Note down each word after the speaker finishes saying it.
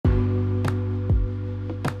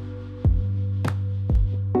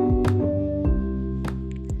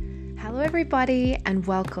everybody, and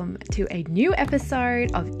welcome to a new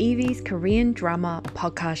episode of Evie's Korean Drama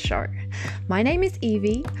Podcast Show. My name is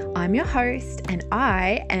Evie, I'm your host, and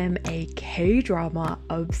I am a K-drama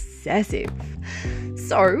obsessive.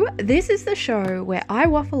 So, this is the show where I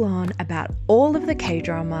waffle on about all of the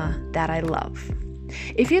K-drama that I love.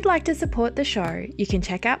 If you'd like to support the show, you can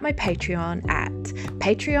check out my Patreon at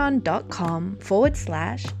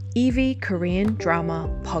patreon.com/Evie Korean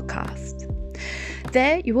Drama Podcast.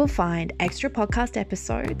 There you will find extra podcast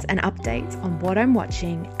episodes and updates on what I'm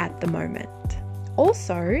watching at the moment.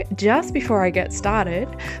 Also, just before I get started,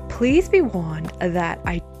 please be warned that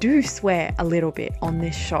I do swear a little bit on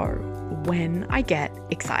this show when I get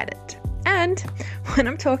excited. And when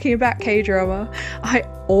I'm talking about K-drama, I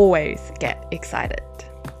always get excited.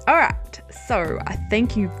 Alright, so I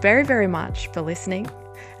thank you very, very much for listening,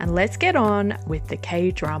 and let's get on with the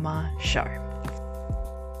K-drama show.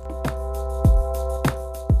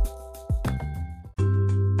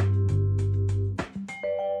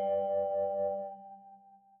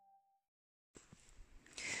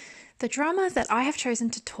 The drama that I have chosen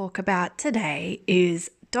to talk about today is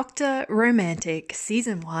Dr. Romantic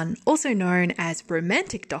Season 1, also known as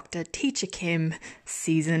Romantic Doctor Teacher Kim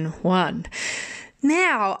Season 1.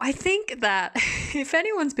 Now, I think that if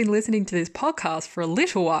anyone's been listening to this podcast for a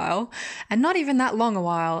little while, and not even that long a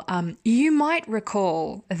while, you might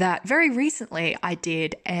recall that very recently I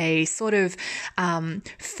did a sort of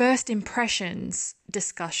first impressions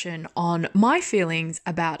discussion on my feelings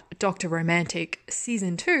about Dr. Romantic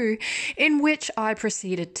Season 2, in which I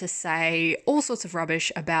proceeded to say all sorts of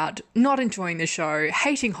rubbish about not enjoying the show,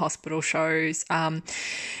 hating hospital shows,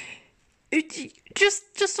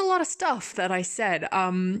 just a lot of stuff that I said.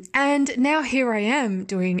 And now here I am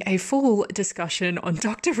doing a full discussion on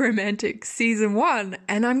Dr. Romantic Season 1,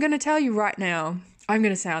 and I'm going to tell you right now, I'm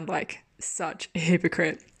going to sound like such a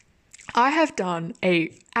hypocrite. I have done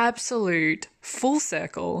a absolute full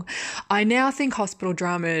circle. I now think hospital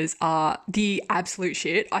dramas are the absolute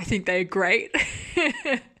shit. I think they're great.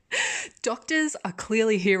 Doctors are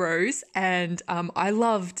clearly heroes, and I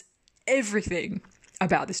loved everything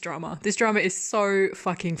about this drama. This drama is so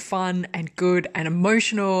fucking fun and good and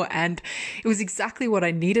emotional, and it was exactly what I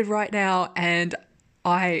needed right now, and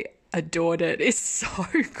I adored it. It's so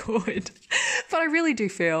good. But I really do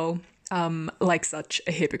feel like such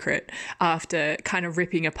a hypocrite after kind of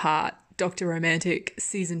ripping apart Dr. Romantic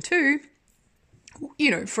Season 2,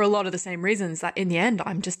 you know, for a lot of the same reasons that in the end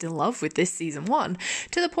I'm just in love with this Season 1,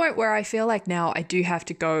 to the point where I feel like now I do have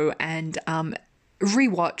to go and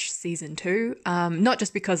rewatch Season 2, not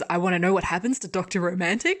just because I want to know what happens to Dr.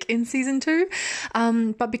 Romantic in Season 2,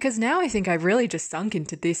 but because now I think I've really just sunk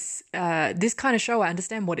into this kind of show. I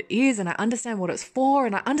understand what it is, and I understand what it's for,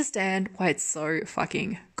 and I understand why it's so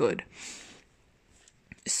fucking good.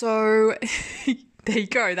 So there you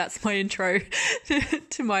go. That's my intro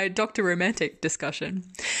to my Dr. Romantic discussion.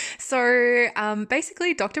 So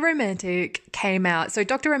basically, Dr. Romantic came out. So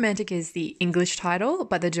Dr. Romantic is the English title,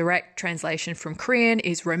 but the direct translation from Korean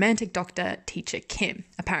is Romantic Doctor Teacher Kim.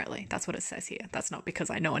 Apparently, that's what it says here. That's not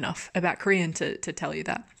because I know enough about Korean to tell you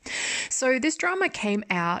that. So this drama came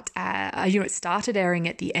out, it started airing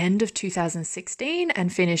at the end of 2016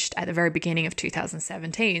 and finished at the very beginning of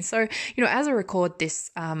 2017. So, as I record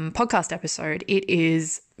this podcast episode, it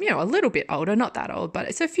is, a little bit older, not that old, but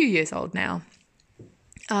it's a few years old now.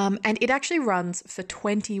 And it actually runs for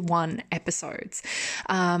 21 episodes.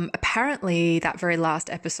 Apparently, that very last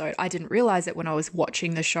episode, I didn't realize it when I was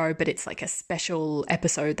watching the show, but it's like a special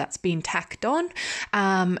episode that's been tacked on,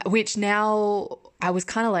 which now I was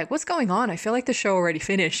kind of like, what's going on? I feel like the show already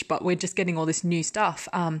finished, but we're just getting all this new stuff.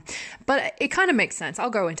 But it kind of makes sense. I'll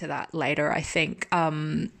go into that later, I think.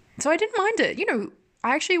 So I didn't mind it.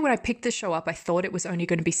 When I picked this show up, I thought it was only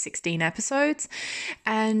going to be 16 episodes.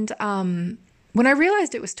 And when I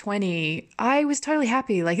realized it was 20, I was totally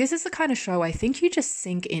happy. Like, this is the kind of show I think you just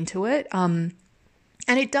sink into it.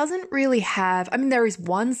 And it doesn't really have, there is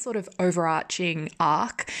one sort of overarching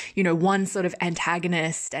arc, one sort of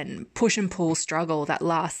antagonist and push and pull struggle that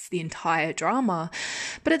lasts the entire drama.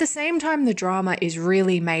 But at the same time, the drama is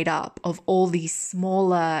really made up of all these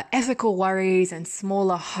smaller ethical worries and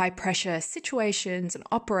smaller high pressure situations and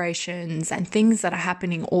operations and things that are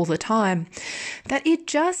happening all the time, that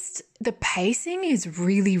the pacing is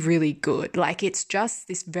really, really good. Like, it's just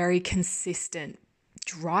this very consistent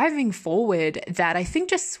driving forward that I think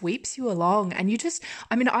just sweeps you along, and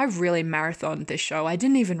I've really marathoned this show. I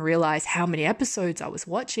didn't even realize how many episodes I was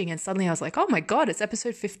watching, and suddenly I was like, oh my god, it's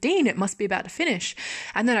episode 15, it must be about to finish.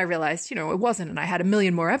 And then I realized, it wasn't, and I had a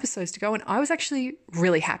million more episodes to go, and I was actually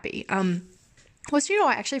really happy. was,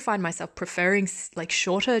 I actually find myself preferring like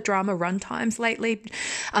shorter drama runtimes lately,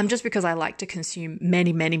 just because I like to consume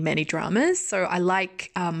many, many, many dramas. So I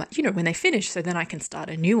like, when they finish, so then I can start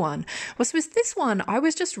a new one. Was this one, I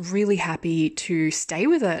was just really happy to stay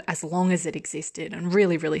with it as long as it existed and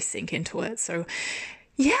really, really sink into it. So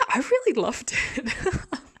yeah, I really loved it.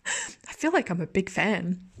 I feel like I'm a big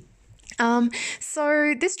fan.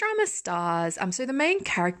 So this drama stars, so the main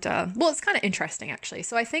character, well, it's kind of interesting actually.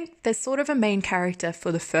 So I think there's sort of a main character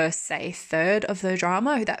for the first, say, third of the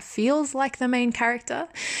drama that feels like the main character.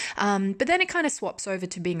 But then it kind of swaps over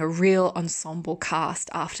to being a real ensemble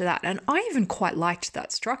cast after that. And I even quite liked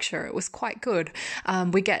that structure. It was quite good.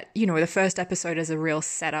 We get, the first episode as a real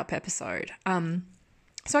setup episode.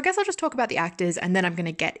 So I guess I'll just talk about the actors and then I'm going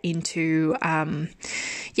to get into,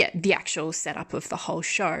 the actual setup of the whole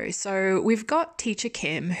show. So we've got Teacher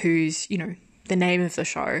Kim, who's, the name of the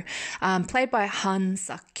show, played by Han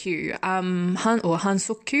Suk-kyu, Han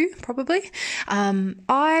Suk-kyu, probably.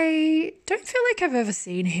 I don't feel like I've ever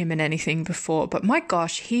seen him in anything before, but my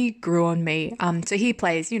gosh, he grew on me. So he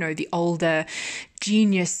plays, the older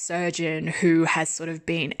genius surgeon who has sort of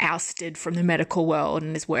been ousted from the medical world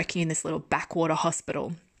and is working in this little backwater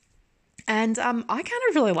hospital. And I kind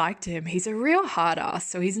of really liked him. He's a real hard ass.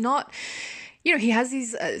 So he's not, he has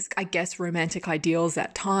these, I guess, romantic ideals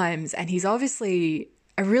at times. And he's obviously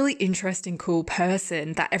a really interesting, cool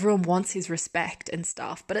person that everyone wants his respect and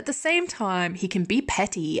stuff. But at the same time, he can be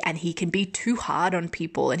petty and he can be too hard on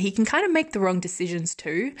people and he can kind of make the wrong decisions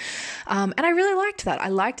too. And I really liked that. I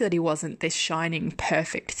liked that he wasn't this shining,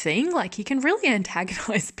 perfect thing. Like he can really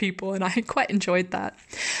antagonize people and I quite enjoyed that.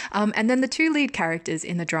 And then the two lead characters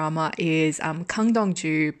in the drama is Kang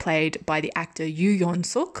Dong-ju, played by the actor Yoo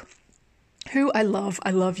Yeon-suk, who I love. I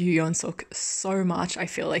love Yoo Yeon-suk so much. I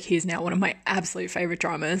feel like he's now one of my absolute favorite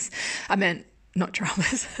dramas. Not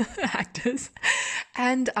dramas, actors.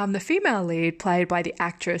 And the female lead, played by the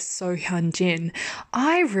actress So Hyun-jin.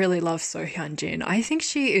 I really love So Hyun-jin. I think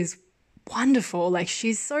she is wonderful. Like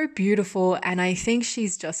she's so beautiful and I think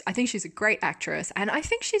she's a great actress and I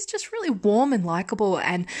think she's just really warm and likable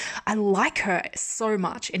and I like her so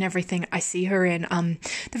much in everything I see her in.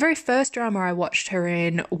 The very first drama I watched her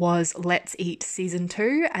in was Let's Eat season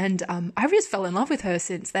 2 and I just fell in love with her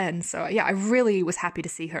since then. So yeah, I really was happy to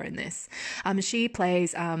see her in this. She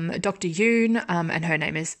plays Dr. Yoon and her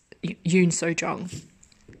name is Yoon So-jong.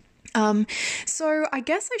 So I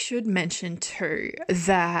guess I should mention too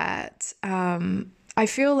that I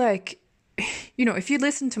feel like, if you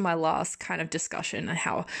listen to my last kind of discussion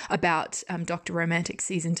and about Dr. Romantic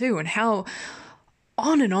season 2 and how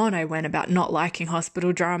on and on I went about not liking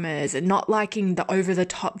hospital dramas and not liking the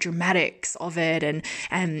over-the-top dramatics of it and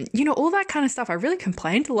all that kind of stuff. I really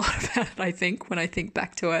complained a lot about it, I think, when I think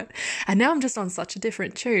back to it. And now I'm just on such a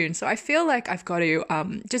different tune. So I feel like I've got to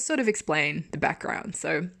just sort of explain the background.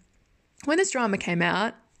 So when this drama came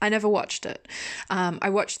out, I never watched it. I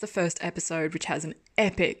watched the first episode, which has an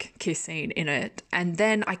epic kiss scene in it. And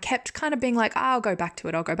then I kept kind of being like, I'll go back to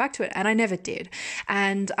it. And I never did.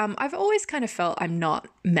 And I've always kind of felt I'm not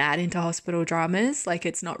mad into hospital dramas. Like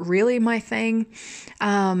it's not really my thing.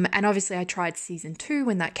 And obviously I tried season 2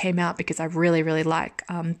 when that came out because I really, really like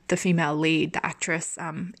the female lead, the actress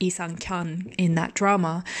Lee Sang-kyun in that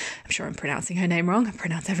drama. I'm sure I'm pronouncing her name wrong. I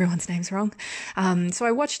pronounce everyone's names wrong. So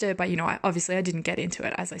I watched it, but I didn't get into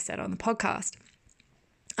it, as I said on the podcast.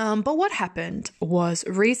 But what happened was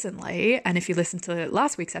recently, and if you listened to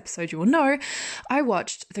last week's episode, you will know, I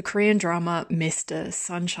watched the Korean drama Mr.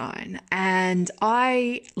 Sunshine and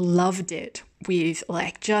I loved it with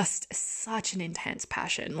just such an intense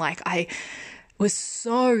passion. Like I was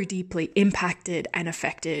so deeply impacted and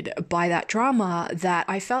affected by that drama that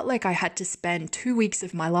I felt like I had to spend 2 weeks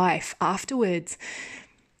of my life afterwards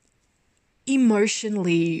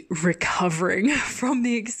emotionally recovering from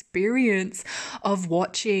the experience of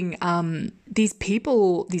watching these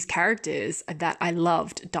characters that I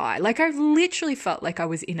loved die. Like I literally felt like I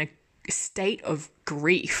was in a state of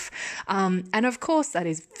grief. And of course that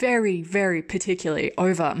is very, very particularly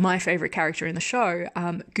over my favorite character in the show,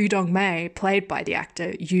 Gu Dong-mei, played by the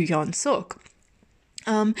actor Yoo Yeon-suk.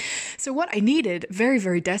 So what I needed very,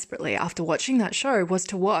 very desperately after watching that show was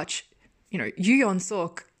to watch, Yoo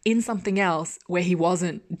Yeon-suk in something else where he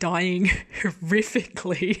wasn't dying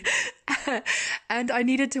horrifically. And I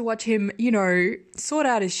needed to watch him, sort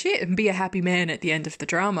out his shit and be a happy man at the end of the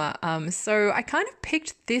drama. So I kind of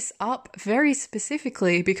picked this up very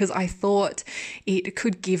specifically because I thought it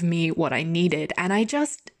could give me what I needed. And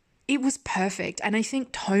it was perfect. And I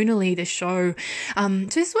think tonally the show, so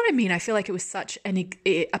this is what I mean. I feel like it was such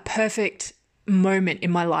a perfect moment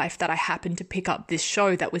in my life that I happened to pick up this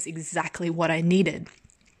show that was exactly what I needed.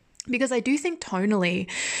 Because I do think tonally,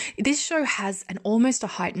 this show has an almost a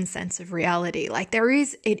heightened sense of reality. Like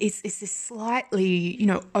it's this slightly,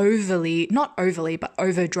 overly, not overly, but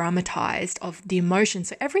over dramatized of the emotion.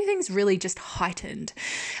 So everything's really just heightened.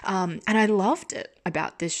 And I loved it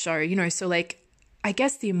about this show, so like, I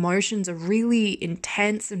guess the emotions are really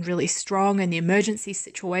intense and really strong, and the emergency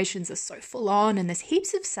situations are so full on, and there's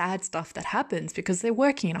heaps of sad stuff that happens because they're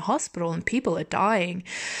working in a hospital and people are dying.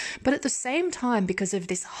 But at the same time, because of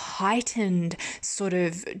this heightened sort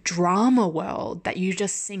of drama world that you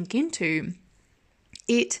just sink into,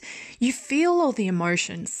 you feel all the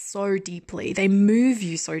emotions so deeply. They move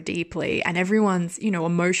you so deeply, and everyone's,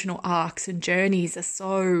 emotional arcs and journeys are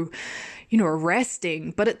so,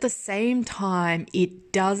 arresting. But at the same time,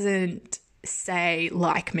 it doesn't say,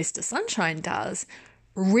 like Mr. Sunshine does,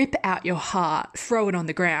 rip out your heart, throw it on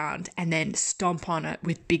the ground, and then stomp on it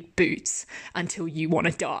with big boots until you want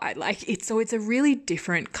to die. So it's a really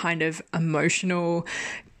different kind of emotional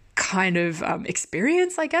kind of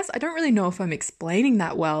experience, I guess. I don't really know if I'm explaining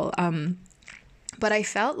that well. But I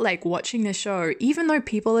felt like watching the show, even though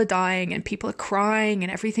people are dying and people are crying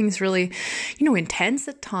and everything's really, intense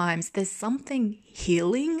at times, there's something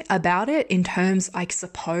healing about it in terms, I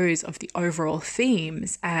suppose, of the overall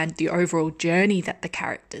themes and the overall journey that the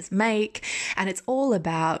characters make. And it's all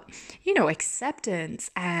about,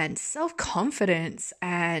 acceptance and self-confidence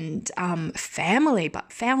and family,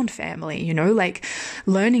 but found family, like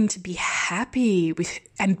learning to be happy with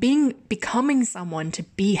and becoming someone to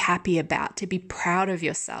be happy about, to be proud of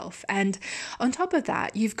yourself. And on top of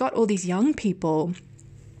that, you've got all these young people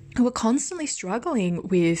who are constantly struggling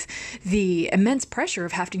with the immense pressure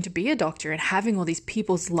of having to be a doctor and having all these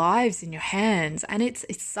people's lives in your hands. And it's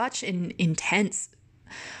such an intense,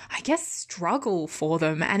 I guess, struggle for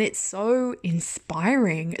them. And it's so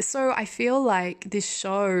inspiring. So I feel like this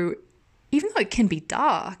show, even though it can be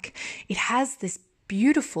dark, it has this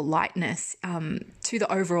beautiful lightness to the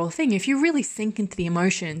overall thing. If you really sink into the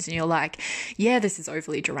emotions and you're like, yeah, this is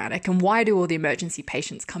overly dramatic, and why do all the emergency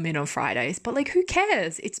patients come in on Fridays? But like, who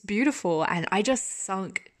cares? It's beautiful. And I just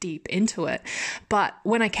sunk deep into it. But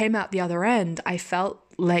when I came out the other end, I felt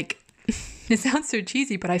like, it sounds so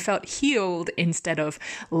cheesy, but I felt healed instead of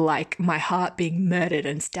like my heart being murdered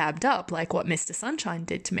and stabbed up like what Mr. Sunshine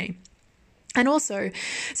did to me. And also,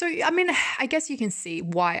 I guess you can see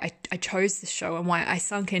why I chose this show and why I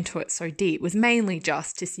sunk into it so deep was mainly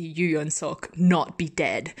just to see Yoo Yeon-seok not be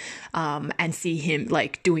dead, and see him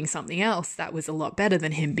like doing something else that was a lot better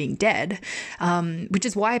than him being dead, which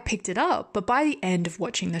is why I picked it up. But by the end of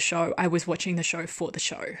watching the show, I was watching the show for the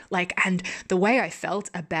show. And the way I felt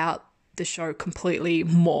about the show completely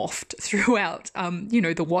morphed throughout,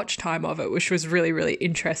 the watch time of it, which was really, really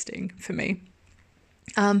interesting for me.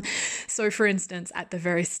 So for instance, at the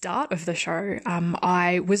very start of the show,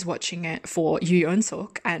 I was watching it for Yoo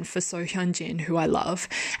Yeon-seok and for So Hyun-jin, who I love,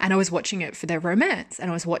 and I was watching it for their romance, and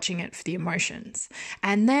I was watching it for the emotions.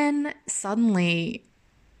 And then suddenly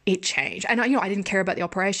it changed. And I didn't care about the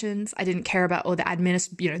operations. I didn't care about all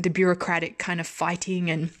the the bureaucratic kind of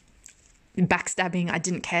fighting and backstabbing. I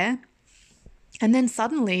didn't care. And then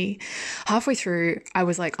suddenly, halfway through, I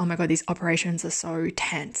was like, oh my God, these operations are so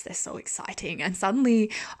tense. They're so exciting. And suddenly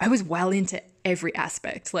I was well into every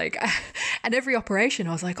aspect. And every operation,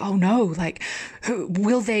 I was like, oh no,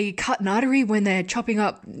 will they cut an artery when they're chopping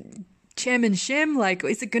up Chairman Shim?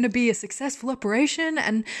 Is it going to be a successful operation?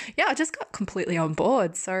 And yeah, I just got completely on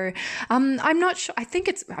board. So I'm not sure.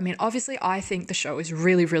 Obviously I think the show is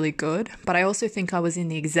really, really good, but I also think I was in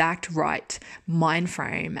the exact right mind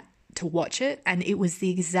frame to watch it, and it was the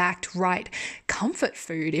exact right comfort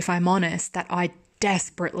food, if I'm honest, that I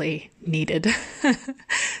desperately needed.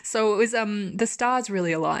 So it was the stars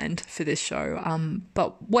really aligned for this show,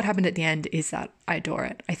 but what happened at the end is that I adore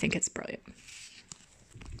it. I think it's brilliant.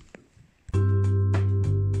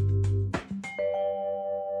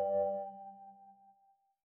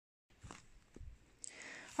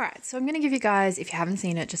 All right, so I'm going to give you guys, if you haven't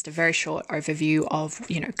seen it, just a very short overview of,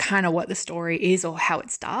 kind of what the story is or how it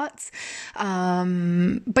starts.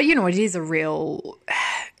 But, it is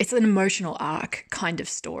it's an emotional arc kind of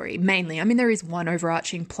story, mainly. There is one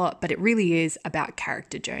overarching plot, but it really is about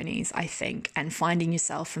character journeys, I think, and finding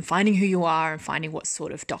yourself and finding who you are and finding what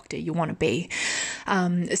sort of doctor you want to be.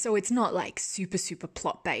 So it's not like super, super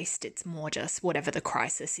plot-based. It's more just whatever the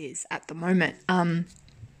crisis is at the moment.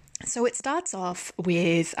 So it starts off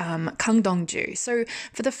with Kang Dong-ju. So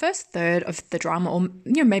for the first third of the drama, or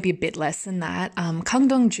maybe a bit less than that, Kang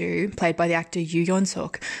Dong-ju, played by the actor Yoo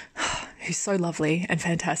Yeon-seok, who's so lovely and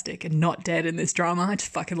fantastic and not dead in this drama. I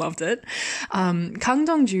just fucking loved it. Kang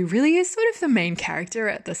Dong-ju really is sort of the main character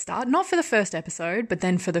at the start, not for the first episode, but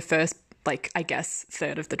then for the first, like, I guess,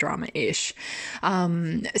 third of the drama-ish.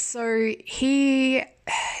 So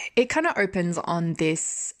it kind of opens on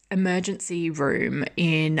this emergency room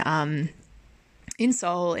in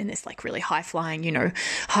Seoul, in this like really high-flying,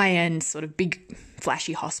 high-end sort of big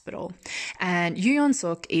flashy hospital. And Yoo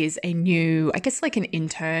Yeon-suk is a new, I guess like an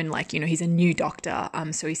intern, like, he's a new doctor,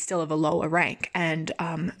 so he's still of a lower rank. And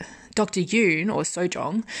Dr. Yoon, or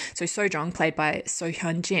Sojong, so Sojong, played by So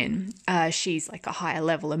Hyun-jin, she's like a higher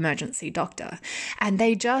level emergency doctor. And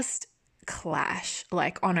they just clash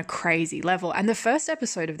like on a crazy level. And the first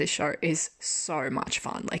episode of this show is so much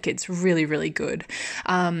fun. Like, it's really, really good.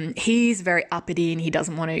 He's very uppity and he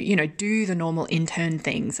doesn't want to, do the normal intern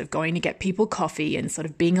things of going to get people coffee and sort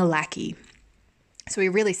of being a lackey. So he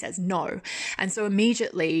really says no. And so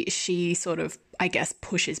immediately she sort of, I guess,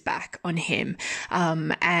 pushes back on him.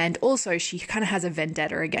 And also she kind of has a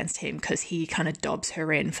vendetta against him because he kind of dobs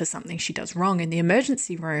her in for something she does wrong in the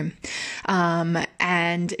emergency room.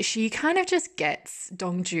 And she kind of just gets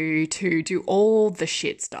Dong-ju to do all the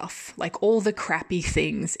shit stuff, like all the crappy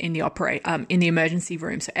things in the emergency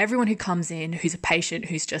room. So everyone who comes in, who's a patient,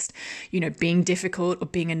 who's just, being difficult or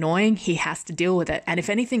being annoying, he has to deal with it. And if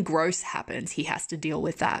anything gross happens, he has to deal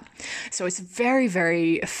with that. So it's very,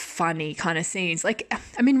 very funny kind of scene. Like,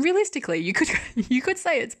 I mean, realistically, you could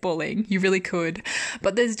say it's bullying. You really could.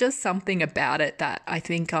 But there's just something about it that I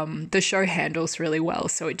think the show handles really well.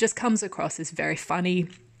 So it just comes across as very funny.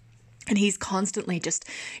 And he's constantly just,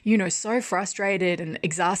 so frustrated and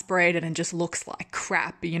exasperated and just looks like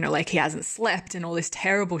crap, like he hasn't slept and all this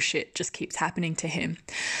terrible shit just keeps happening to him.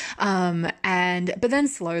 But then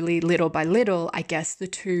slowly, little by little, I guess the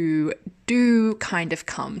two do kind of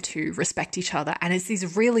come to respect each other. And it's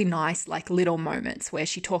these really nice, like, little moments where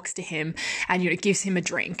she talks to him and, gives him a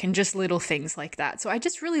drink and just little things like that. So I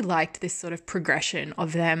just really liked this sort of progression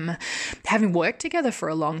of them having worked together for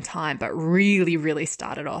a long time, but really, really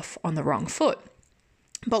started off on the wrong foot.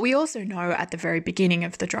 But we also know at the very beginning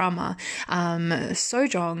of the drama,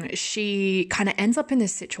 Sojong, she kind of ends up in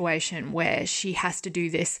this situation where she has to do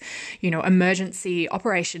this, emergency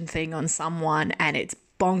operation thing on someone, and it's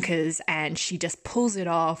bonkers, and she just pulls it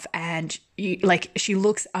off, and she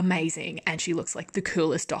looks amazing, and she looks like the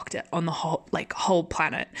coolest doctor on the whole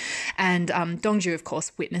planet. And Dong-ju, of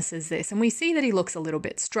course, witnesses this, and we see that he looks a little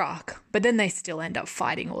bit struck, but then they still end up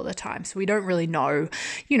fighting all the time. So we don't really know,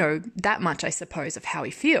 that much, I suppose, of how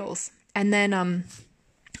he feels. And then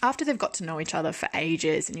after they've got to know each other for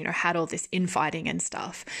ages and, had all this infighting and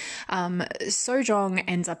stuff, Sojong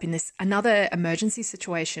ends up in this another emergency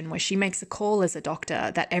situation where she makes a call as a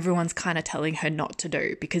doctor that everyone's kind of telling her not to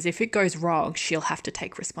do, because if it goes wrong, she'll have to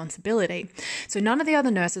take responsibility. So none of the other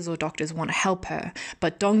nurses or doctors want to help her,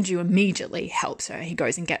 but Dong-ju immediately helps her. He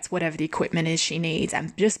goes and gets whatever the equipment is she needs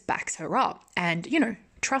and just backs her up and,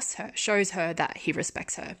 trusts her, shows her that he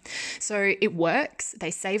respects her. So it works.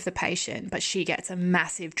 They save the patient, but she gets a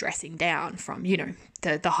massive dressing down from,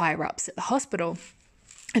 the higher ups at the hospital.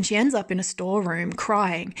 And she ends up in a storeroom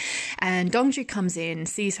crying, and Dong-ju comes in,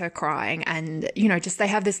 sees her crying, and, just they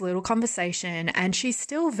have this little conversation, and she's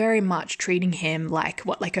still very much treating him like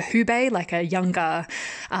a hubei, like a younger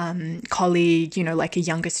colleague, like a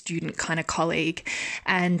younger student kind of colleague.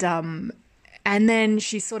 And then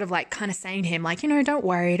she's sort of like kind of saying to him, like, don't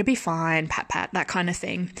worry, it'll be fine, pat, pat, that kind of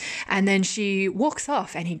thing. And then she walks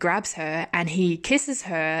off and he grabs her and he kisses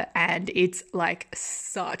her, and it's like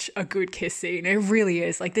such a good kiss scene. It really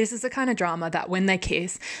is. Like, this is the kind of drama that when they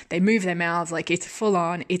kiss, they move their mouths, like it's full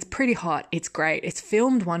on, it's pretty hot, it's great, it's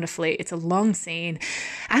filmed wonderfully, it's a long scene,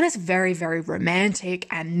 and it's very, very romantic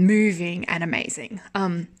and moving and amazing.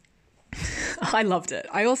 I loved it.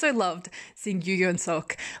 I also loved seeing Yoo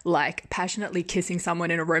Yeon-suk like passionately kissing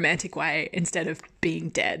someone in a romantic way instead of being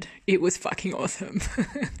dead. It was fucking awesome.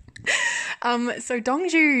 So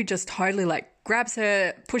Dong-ju just totally like grabs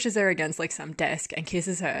her, pushes her against like some desk and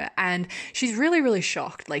kisses her, and she's really, really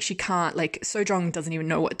shocked. Like, she can't, like, Sojong doesn't even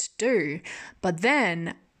know what to do. But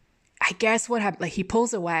then I guess what happened, like, he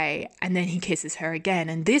pulls away and then he kisses her again.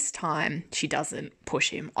 And this time she doesn't push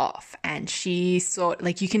him off. And she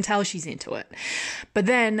like, you can tell she's into it. But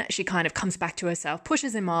then she kind of comes back to herself,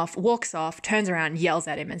 pushes him off, walks off, turns around, yells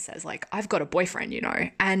at him and says, like, I've got a boyfriend,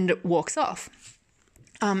 and walks off.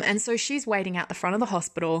 And so she's waiting out the front of the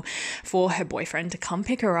hospital for her boyfriend to come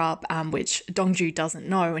pick her up, which Dongju doesn't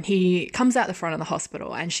know. And he comes out the front of the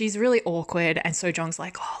hospital and she's really awkward. And Sojong's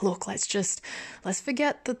like, oh, look, let's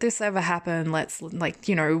forget that this ever happened. Let's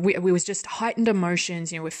we was just heightened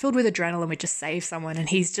emotions. We're filled with adrenaline. We just saved someone. And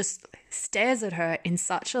he's just stares at her in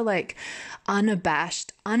such a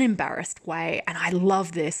unabashed, unembarrassed way. And I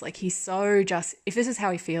love this. He's so just, if this is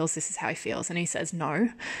how he feels, this is how he feels. And he says, no.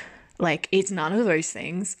 It's none of those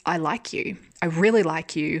things. I like you. I really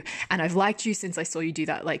like you. And I've liked you since I saw you do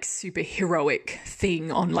that super heroic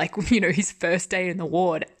thing on his first day in the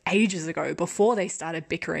ward ages ago, before they started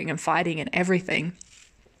bickering and fighting and everything.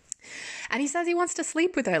 And he says he wants to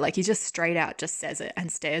sleep with her. He just straight out just says it and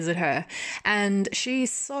stares at her. And she's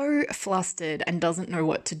so flustered and doesn't know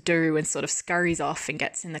what to do and sort of scurries off and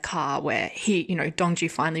gets in the car, where Dongju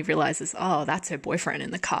finally realizes, oh, that's her boyfriend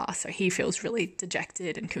in the car. So he feels really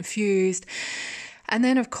dejected and confused. And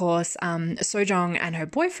then, of course, Sojong and her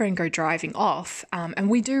boyfriend go driving off, and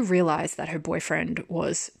we do realize that her boyfriend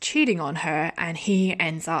was cheating on her and he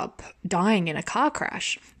ends up dying in a car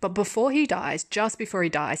crash. But just before he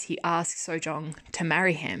dies, he asks Sojong to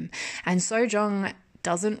marry him. And Sojong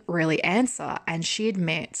doesn't really answer, and she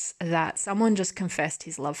admits that someone just confessed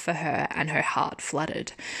his love for her and her heart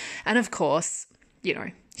flooded. And of course,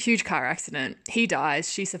 huge car accident. He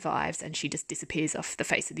dies, she survives, and she just disappears off the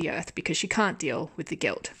face of the earth because she can't deal with the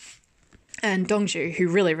guilt. And Dongju, who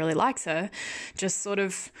really, really likes her, just sort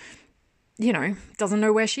of, doesn't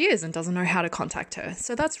know where she is and doesn't know how to contact her.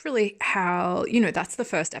 So that's really how, that's the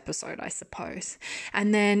first episode, I suppose.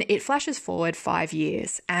 And then it flashes forward 5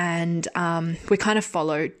 years, and we kind of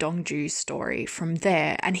follow Dongju's story from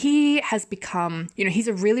there. And he has become, he's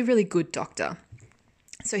a really, really good doctor.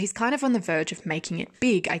 So he's kind of on the verge of making it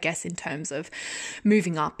big, I guess, in terms of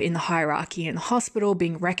moving up in the hierarchy in the hospital,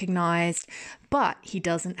 being recognized, but he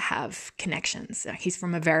doesn't have connections. He's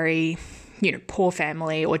from a very, poor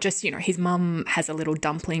family, or just, his mum has a little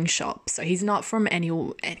dumpling shop. So he's not from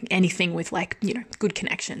anything with good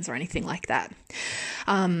connections or anything like that.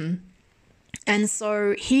 And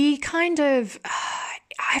so he kind of...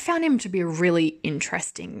 I found him to be a really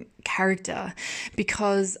interesting character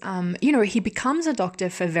because, he becomes a doctor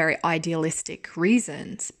for very idealistic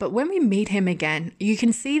reasons. But when we meet him again, you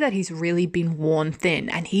can see that he's really been worn thin,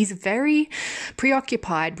 and he's very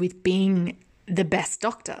preoccupied with being the best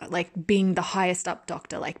doctor, being the highest up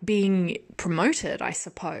doctor, being promoted, I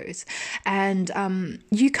suppose. And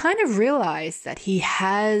you kind of realize that he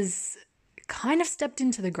has kind of stepped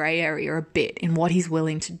into the grey area a bit in what he's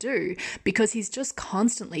willing to do, because he's just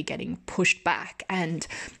constantly getting pushed back and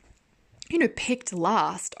picked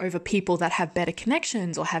last over people that have better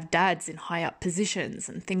connections or have dads in high up positions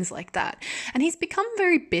and things like that. And he's become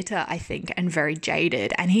very bitter, I think, and very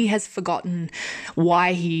jaded. And he has forgotten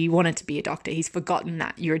why he wanted to be a doctor. He's forgotten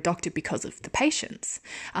that you're a doctor because of the patients.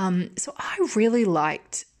 So I really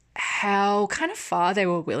liked how kind of far they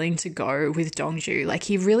were willing to go with Dongju.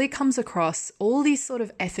 He really comes across all these sort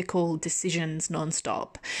of ethical decisions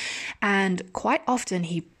nonstop. And quite often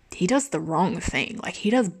he does the wrong thing. He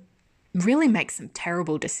does really make some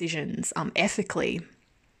terrible decisions ethically.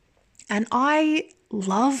 And I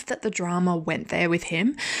love that the drama went there with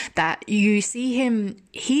him, that you see him,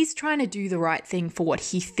 he's trying to do the right thing for what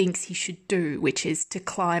he thinks he should do, which is to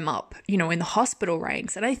climb up, in the hospital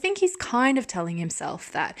ranks. And I think he's kind of telling himself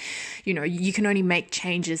that, you can only make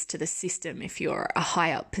changes to the system if you're a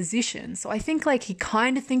high up position. So I think he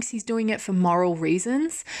kind of thinks he's doing it for moral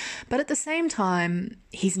reasons, but at the same time,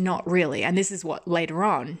 he's not really. And this is what later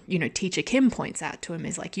on, Teacher Kim points out to him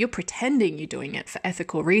is you're pretending you're doing it for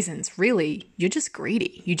ethical reasons. Really, you're just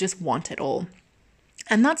greedy. You just want it all.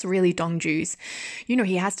 And that's really Dongju's,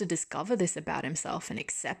 he has to discover this about himself and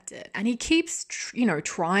accept it. And he keeps,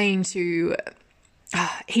 trying to,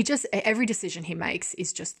 every decision he makes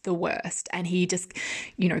is just the worst. And he just,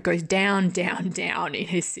 goes down, down, down in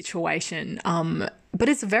his situation. But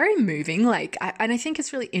it's very moving. And I think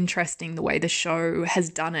it's really interesting the way the show has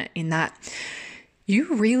done it, in that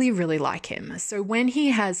you really, really like him. So when he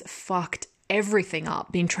has fucked everything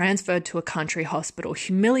up, been transferred to a country hospital,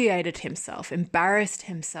 humiliated himself, embarrassed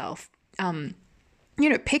himself,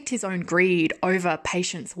 picked his own greed over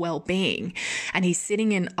patients' well-being, and he's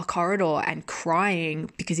sitting in a corridor and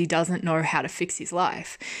crying because he doesn't know how to fix his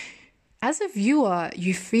life. As a viewer,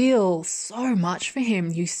 you feel so much for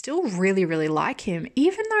him. You still really, really like him,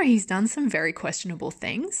 even though he's done some very questionable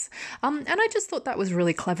things. And I just thought that was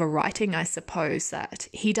really clever writing, I suppose, that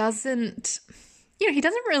he doesn't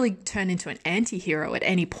really turn into an anti-hero at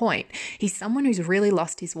any point. He's someone who's really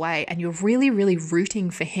lost his way, and you're really, really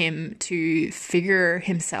rooting for him to figure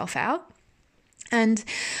himself out. And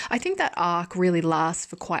I think that arc really lasts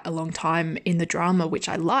for quite a long time in the drama, which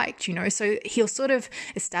I liked, you know. So he'll sort of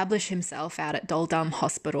establish himself out at Doldum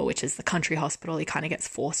Hospital, which is the country hospital he kind of gets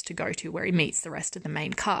forced to go to, where he meets the rest of the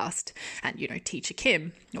main cast and, you know, Teacher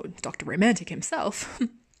Kim, or Dr. Romantic himself.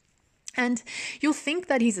 And you'll think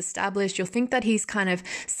that he's established, you'll think that he's kind of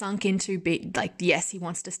sunk into, yes, he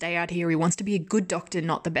wants to stay out here, he wants to be a good doctor,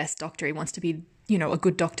 not the best doctor, he wants to be, you know, a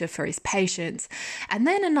good doctor for his patients. And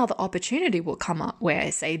then another opportunity will come up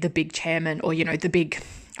where, say, the big chairman or, you know, the big,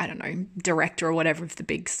 I don't know, director or whatever of the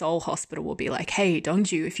big Seoul hospital will be like, hey,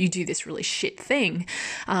 Dongju, if you do this really shit thing,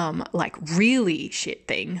 really shit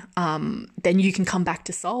thing, then you can come back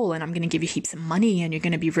to Seoul and I'm going to give you heaps of money and you're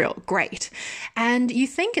going to be real great. And you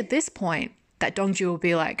think at this point that Dongju will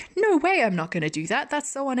be like, no way, I'm not going to do that. That's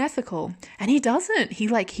so unethical. And he doesn't. He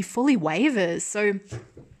fully wavers. So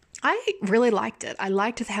I really liked it. I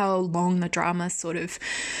liked how long the drama sort of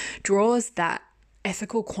draws that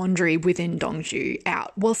ethical quandary within Dongju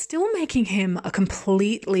out while still making him a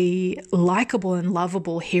completely likable and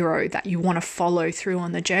lovable hero that you want to follow through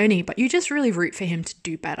on the journey, but you just really root for him to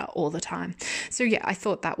do better all the time. So yeah, I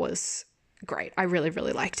thought that was great. I really,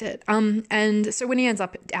 really liked it. And so when he ends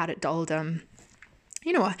up out at Doldum,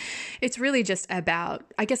 you know, it's really just about,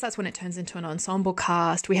 I guess that's when it turns into an ensemble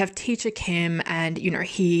cast. We have Teacher Kim and, you know,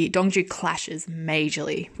 Dongju clashes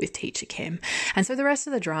majorly with Teacher Kim. And so the rest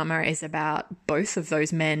of the drama is about both of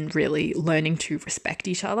those men really learning to respect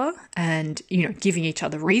each other and, you know, giving each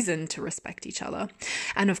other reason to respect each other.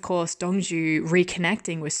 And of course, Dongju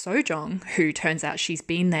reconnecting with Sojong, who turns out she's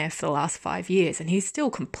been there for the last 5 years and he's still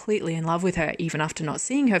completely in love with her even after not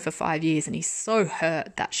seeing her for 5 years. And he's so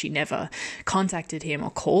hurt that she never contacted him or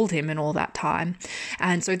called him in all that time.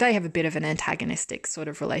 And so they have a bit of an antagonistic sort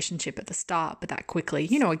of relationship at the start, but that quickly,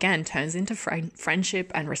 you know, again turns into friendship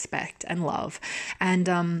and respect and love. And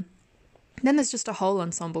then there's just a whole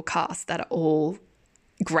ensemble cast that are all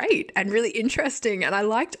great and really interesting, and I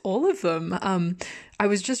liked all of them. I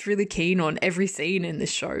was just really keen on every scene in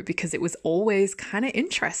this show because it was always kind of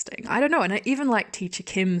interesting. I don't know, and I even like Teacher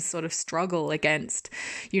Kim's sort of struggle against,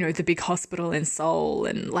 you know, the big hospital in Seoul,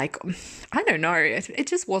 and I don't know, it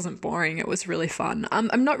just wasn't boring. It was really fun.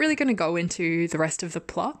 I'm not really going to go into the rest of the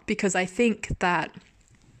plot because I think that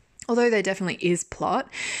although there definitely is plot,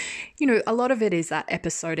 you know, a lot of it is that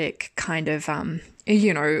episodic kind of,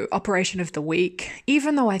 you know, operation of the week,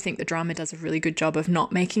 even though I think the drama does a really good job of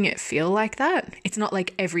not making it feel like that. It's not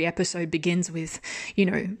like every episode begins with, you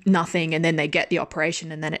know, nothing and then they get the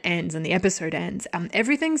operation and then it ends and the episode ends.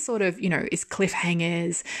 Everything sort of, you know, is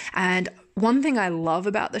cliffhangers. And one thing I love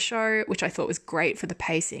about the show, which I thought was great for the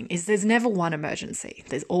pacing, is there's never one emergency.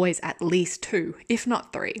 There's always at least two, if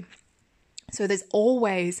not three. So there's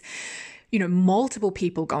always, you know, multiple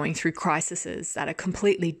people going through crises that are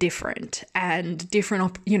completely different and different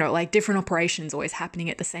operations always happening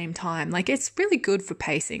at the same time. It's really good for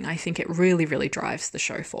pacing. I think it really, really drives the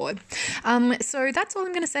show forward. So that's all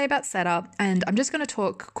I'm going to say about setup. And I'm just going to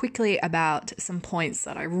talk quickly about some points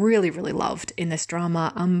that I really, really loved in this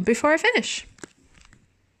drama before I finish.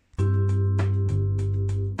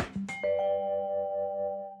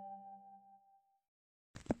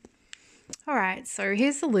 All right, so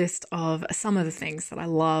here's the list of some of the things that I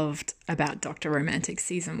loved about Dr. Romantic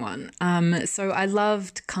Season 1. So I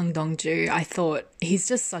loved Kang Dong-ju. I thought he's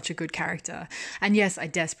just such a good character. And yes, I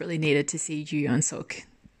desperately needed to see Yoo Yeon-suk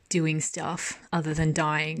doing stuff other than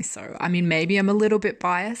dying. So, I mean, maybe I'm a little bit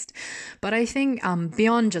biased, but I think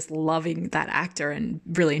beyond just loving that actor and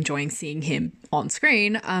really enjoying seeing him on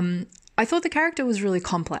screen, I thought the character was really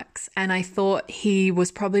complex, and I thought he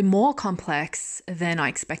was probably more complex than I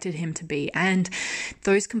expected him to be. And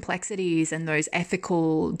those complexities and those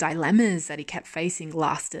ethical dilemmas that he kept facing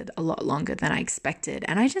lasted a lot longer than I expected.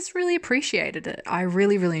 And I just really appreciated it. I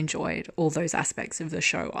really, really enjoyed all those aspects of the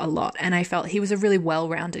show a lot. And I felt he was a really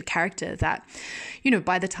well-rounded character that, you know,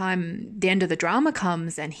 by the time the end of the drama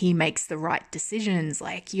comes and he makes the right decisions,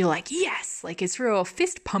 you're like, yes, it's real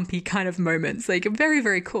fist pumpy kind of moments, very,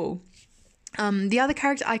 very cool. The other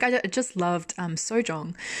character, I just loved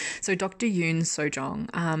Sojong. So Dr. Yoon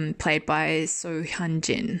Sojong, played by So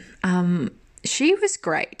Hyun-jin. She was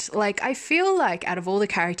great. I feel like out of all the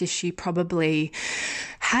characters, she probably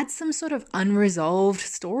had some sort of unresolved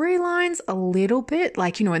storylines a little bit.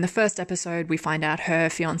 In the first episode, we find out her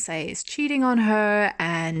fiancé is cheating on her,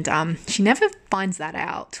 and she never finds that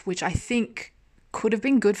out, which I think could have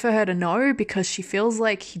been good for her to know, because she feels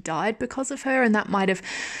like he died because of her, and that might have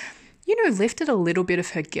lifted a little bit of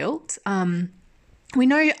her guilt. we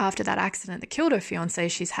know after that accident that killed her fiance,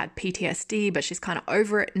 she's had PTSD, but she's kind of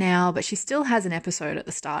over it now. But she still has an episode at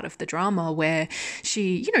the start of the drama where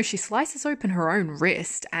she slices open her own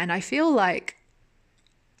wrist. And I feel like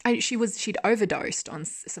she'd overdosed on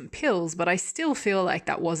some pills, but I still feel like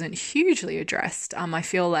that wasn't hugely addressed. I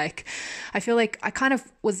feel like I kind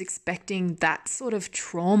of was expecting that sort of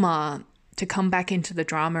trauma to come back into the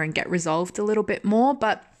drama and get resolved a little bit more,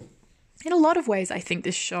 but in a lot of ways, I think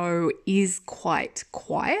this show is quite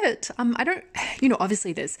quiet.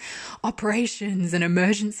 Obviously there's operations and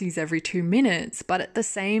emergencies every 2 minutes, but at the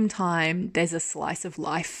same time, there's a slice of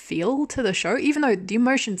life feel to the show, even though the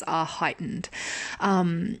emotions are heightened.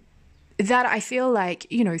 That I feel like,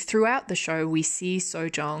 throughout the show, we see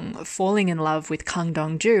Sojong falling in love with Kang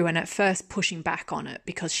Dong-ju and at first pushing back on it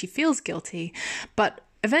because she feels guilty, but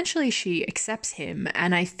eventually she accepts him.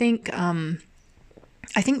 And I think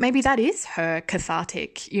maybe that is her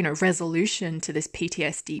cathartic, resolution to this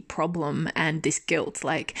PTSD problem and this guilt.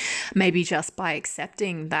 Like maybe just by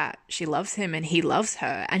accepting that she loves him and he loves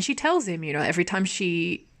her. And she tells him, every time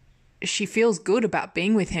she feels good about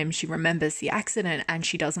being with him, she remembers the accident and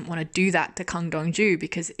she doesn't want to do that to Kang Dong-ju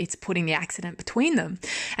because it's putting the accident between them.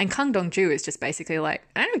 And Kang Dong-ju is just basically like,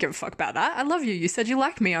 I don't give a fuck about that. I love you. You said you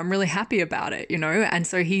liked me. I'm really happy about it, And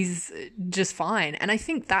so he's just fine. And I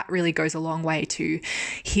think that really goes a long way to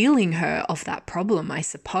healing her of that problem, I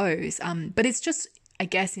suppose. But it's just, I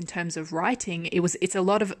guess in terms of writing, it's a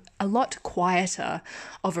lot quieter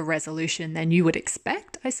of a resolution than you would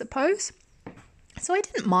expect, I suppose. So I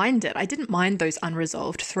didn't mind it. I didn't mind those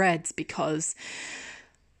unresolved threads because,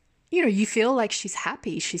 you feel like she's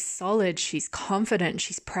happy, she's solid, she's confident,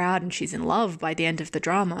 she's proud, and she's in love by the end of the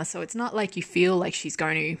drama. So it's not like you feel like she's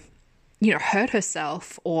going to, hurt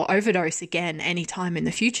herself or overdose again anytime in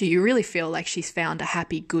the future. You really feel like she's found a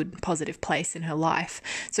happy, good, positive place in her life.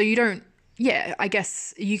 So I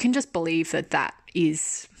guess you can just believe that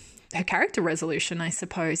is her character resolution, I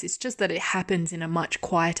suppose. It's just that it happens in a much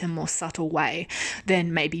quieter, more subtle way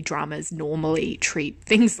than maybe dramas normally treat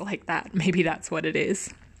things like that. Maybe that's what it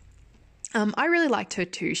is. I really liked her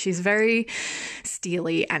too. She's very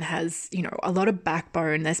steely and has, a lot of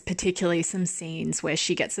backbone. There's particularly some scenes where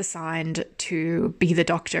she gets assigned to be the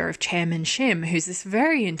doctor of Chairman Shim, who's this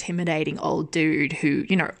very intimidating old dude who,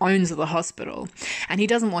 owns the hospital. And he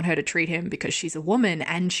doesn't want her to treat him because she's a woman.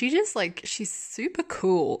 And she's super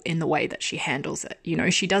cool in the way that she handles it.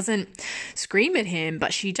 She doesn't scream at him,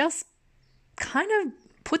 but she just kind of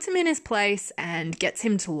puts him in his place and gets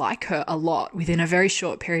him to like her a lot within a very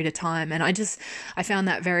short period of time. And I found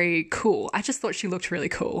that very cool. I just thought she looked really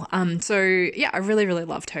cool. So yeah, I really, really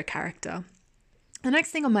loved her character. The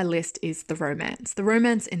next thing on my list is the romance. The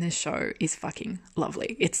romance in this show is fucking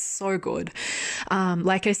lovely. It's so good.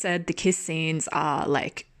 Like I said, the kiss scenes are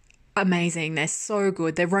amazing. They're so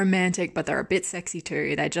good. They're romantic, but they're a bit sexy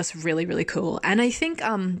too. They're just really, really cool. And I think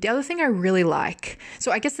the other thing I really like, so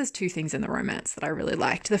I guess there's two things in the romance that I really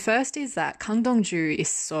liked. The first is that Kang Dong-ju is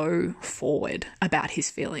so forward about his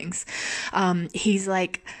feelings. He's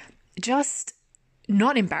just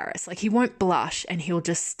not embarrassed. He won't blush and he'll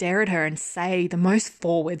just stare at her and say the most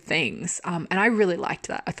forward things. And I really liked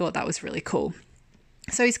that. I thought that was really cool.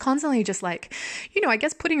 So he's constantly just I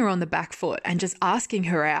guess putting her on the back foot and just asking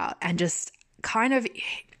her out and just kind of,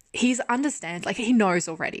 he he knows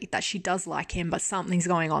already that she does like him, but something's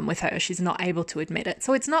going on with her. She's not able to admit it.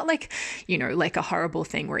 So it's not like a horrible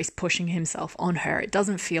thing where he's pushing himself on her. It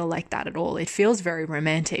doesn't feel like that at all. It feels very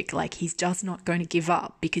romantic. Like he's just not going to give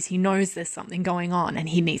up because he knows there's something going on and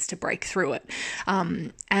he needs to break through it.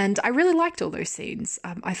 And I really liked all those scenes.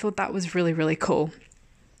 I thought that was really, really cool.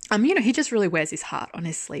 He just really wears his heart on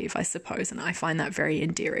his sleeve, I suppose, and I find that very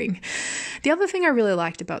endearing. The other thing I really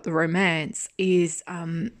liked about the romance is,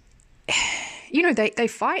 they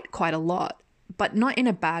fight quite a lot, but not in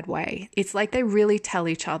a bad way. It's like they really tell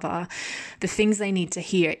each other the things they need to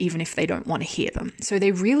hear, even if they don't want to hear them. So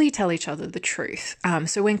they really tell each other the truth.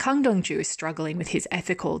 So when Kang Dong-ju is struggling with his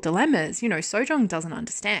ethical dilemmas, Sojong doesn't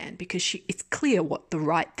understand because it's clear what the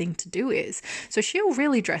right thing to do is. So she'll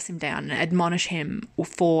really dress him down and admonish him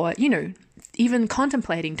for, even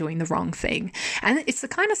contemplating doing the wrong thing. And it's the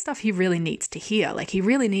kind of stuff he really needs to hear. He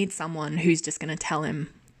really needs someone who's just going to tell him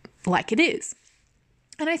like it is.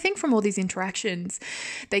 And I think from all these interactions,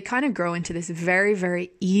 they kind of grow into this very,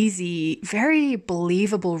 very easy, very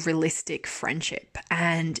believable, realistic friendship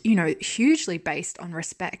and, hugely based on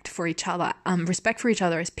respect for each other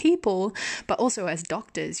as people, but also as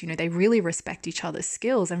doctors. They really respect each other's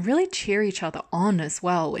skills and really cheer each other on as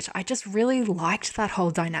well, which I just really liked that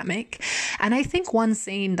whole dynamic. And I think one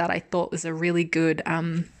scene that I thought was a really good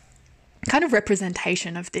kind of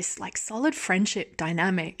representation of this like solid friendship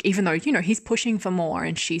dynamic, even though, you know, he's pushing for more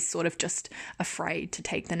and she's sort of just afraid to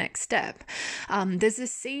take the next step. There's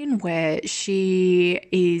this scene where she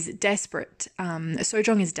is desperate.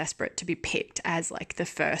 Sojong is desperate to be picked as like the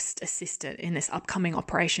first assistant in this upcoming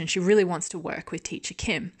operation. She really wants to work with Teacher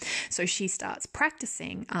Kim. So she starts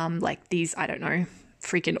practicing like these, I don't know,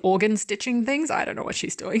 freaking organ stitching things. I don't know what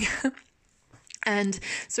she's doing. And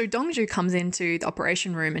so Dongju comes into the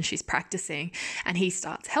operation room and she's practicing and he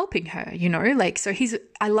starts helping her, you know, like, so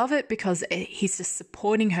I love it because he's just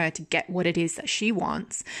supporting her to get what it is that she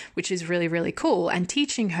wants, which is really, really cool, and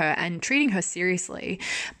teaching her and treating her seriously.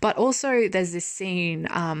 But also there's this scene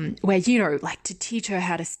where, you know, like to teach her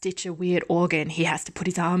how to stitch a weird organ, he has to put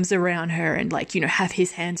his arms around her and like, you know, have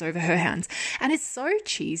his hands over her hands. And it's so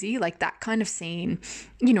cheesy, like that kind of scene,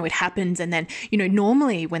 you know, it happens. And then, you know,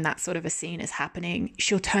 normally when that sort of a scene is happening,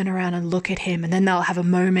 she'll turn around and look at him and then they'll have a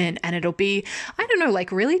moment and it'll be, I don't know, like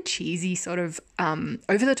really cheesy sort of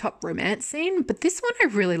over the top romance scene. But this one I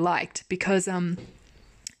really liked because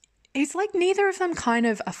it's like neither of them kind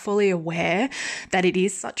of are fully aware that it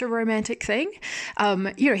is such a romantic thing.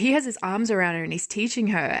 You know, he has his arms around her and he's teaching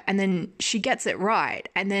her and then she gets it right.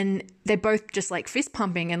 And then they're both just like fist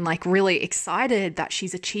pumping and like really excited that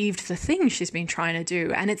she's achieved the thing she's been trying to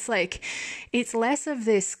do. And it's like, it's less of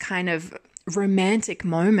this kind of romantic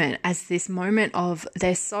moment as this moment of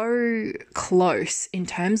they're so close in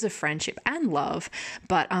terms of friendship and love,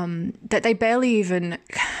 but that they barely even,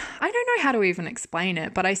 I don't know how to even explain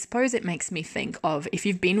it, but I suppose it makes me think of if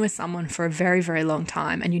you've been with someone for a very, very long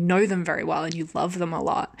time and you know them very well and you love them a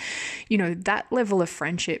lot, you know, that level of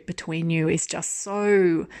friendship between you is just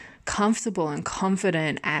so comfortable and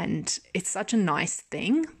confident and it's such a nice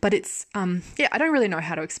thing. But it's yeah, I don't really know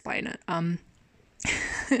how to explain it.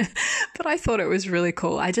 But I thought it was really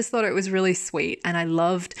cool. I just thought it was really sweet. And I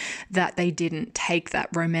loved that they didn't take that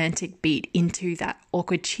romantic beat into that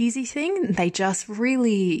awkward, cheesy thing. They just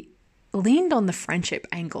really leaned on the friendship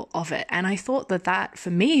angle of it. And I thought that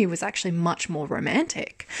for me was actually much more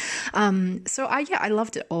romantic. So I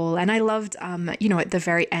loved it all. And I loved, you know, at the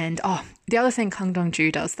very end, the other thing Kang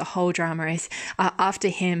Dong-ju does the whole drama is after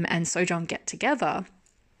him and Sojong get together,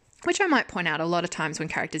 which I might point out a lot of times when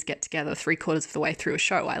characters get together 3/4 of the way through a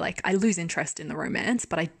show, I lose interest in the romance,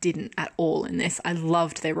 but I didn't at all in this. I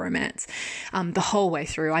loved their romance the whole way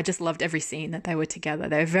through. I just loved every scene that they were together.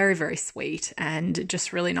 They were very, very sweet and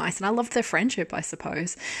just really nice. And I loved their friendship, I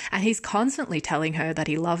suppose. And he's constantly telling her that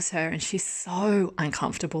he loves her and she's so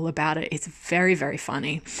uncomfortable about it. It's very, very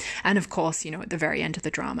funny. And of course, you know, at the very end of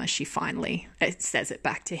the drama, she finally says it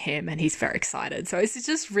back to him and he's very excited. So it's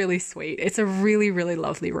just really sweet. It's a really, really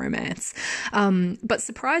lovely romance. But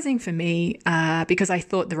surprising for me, because I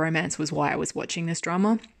thought the romance was why I was watching this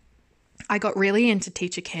drama, I got really into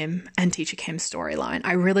Teacher Kim and Teacher Kim's storyline.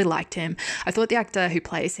 I really liked him. I thought the actor who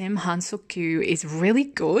plays him, Han Suk-kyu, is really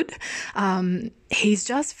good. He's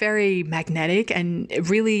just very magnetic and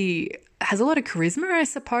really has a lot of charisma, I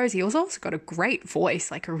suppose. He also got a great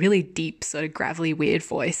voice, like a really deep, sort of gravelly, weird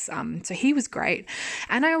voice. So he was great.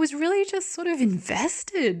 And I was really just sort of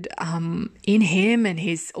invested in him and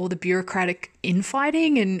all the bureaucratic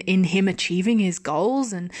infighting and in him achieving his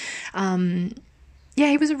goals. And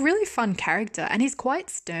yeah, he was a really fun character and he's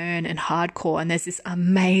quite stern and hardcore. And there's this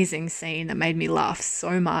amazing scene that made me laugh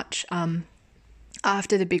so much.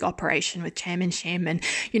 After the big operation with Chairman Shim, and,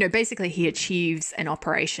 you know, basically he achieves an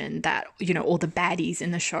operation that, you know, all the baddies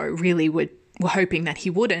in the show really were hoping that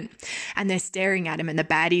he wouldn't. And they're staring at him and the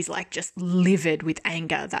baddie's like just livid with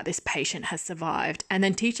anger that this patient has survived. And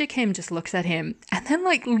then Teacher Kim just looks at him and then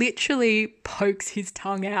like literally pokes his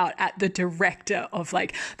tongue out at the director of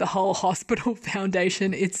like the whole hospital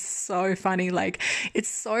foundation. It's so funny. Like it's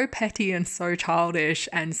so petty and so childish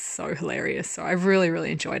and so hilarious. So I really,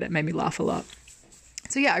 really enjoyed it. It made me laugh a lot.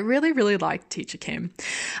 So yeah, I really, really liked Teacher Kim.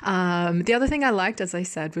 The other thing I liked, as I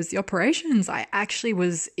said, was the operations. I actually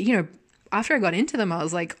was, you know, after I got into them, I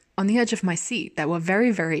was like on the edge of my seat. They were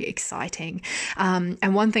very, very exciting.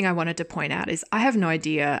 And one thing I wanted to point out is I have no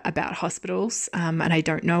idea about hospitals and I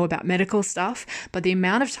don't know about medical stuff, but the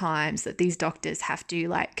amount of times that these doctors have to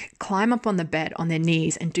like climb up on the bed on their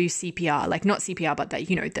knees and do CPR, like not CPR, but that,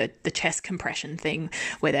 you know, the chest compression thing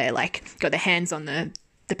where they like got their hands on the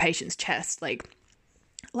patient's chest, like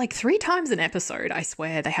 3 times an episode, I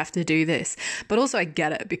swear they have to do this. But also I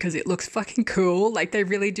get it because it looks fucking cool. Like they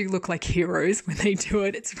really do look like heroes when they do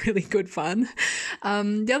it. It's really good fun.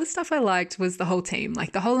 The other stuff I liked was the whole team,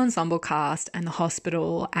 like the whole ensemble cast and the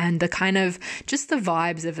hospital and the kind of just the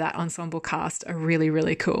vibes of that ensemble cast are really,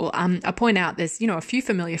 really cool. I point out there's, you know, a few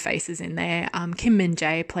familiar faces in there. Kim Min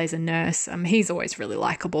Jae plays a nurse. He's always really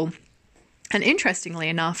likable. And interestingly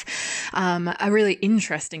enough, a really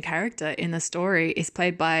interesting character in the story is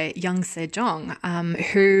played by Young Se-jong,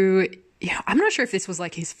 who, I'm not sure if this was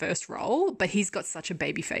like his first role, but he's got such a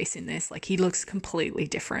baby face in this. Like, he looks completely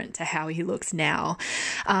different to how he looks now.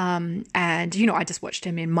 And, I just watched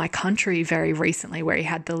him in My Country very recently, where he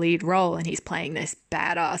had the lead role, and he's playing this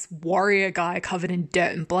badass warrior guy covered in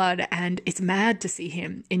dirt and blood. And it's mad to see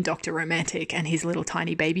him in Dr. Romantic and his little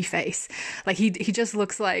tiny baby face. Like, he just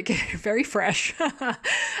looks like very fresh.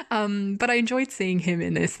 But I enjoyed seeing him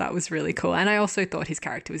in this. That was really cool. And I also thought his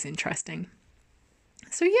character was interesting.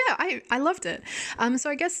 So yeah, I loved it. So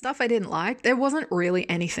I guess stuff I didn't like, there wasn't really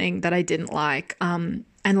anything that I didn't like. And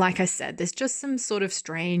like I said, there's just some sort of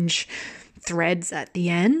strange threads at the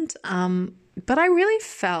end. But I really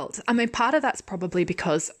felt, part of that's probably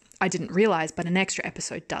because I didn't realize, but an extra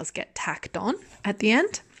episode does get tacked on at the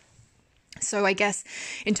end. So I guess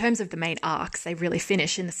in terms of the main arcs, they really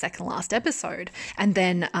finish in the second last episode. And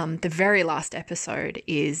then the very last episode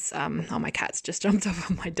is, my cat's just jumped up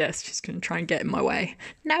on my desk. She's going to try and get in my way.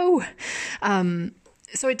 No.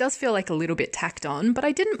 So it does feel like a little bit tacked on, but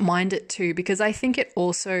I didn't mind it too, because I think it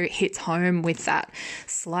also hits home with that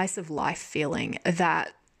slice of life feeling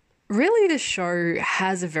that really the show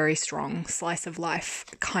has a very strong slice of life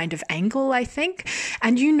kind of angle, I think.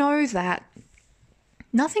 And that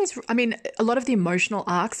a lot of the emotional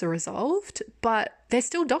arcs are resolved, but they're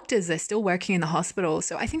still doctors. They're still working in the hospital.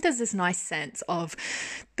 So I think there's this nice sense of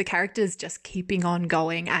the characters just keeping on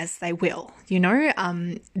going as they will,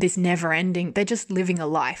 this never ending. They're just living a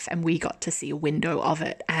life, and we got to see a window of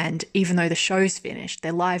it. And even though the show's finished,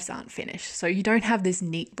 their lives aren't finished. So you don't have this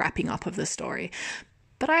neat wrapping up of the story.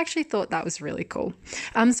 But I actually thought that was really cool.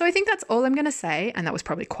 So I think that's all I'm going to say, and that was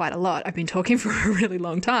probably quite a lot. I've been talking for a really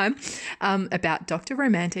long time about Dr.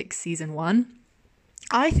 Romantic Season 1.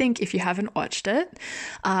 I think if you haven't watched it,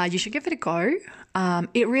 you should give it a go.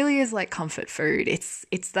 It really is like comfort food.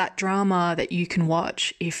 It's that drama that you can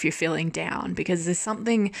watch if you're feeling down, because there's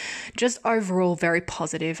something just overall very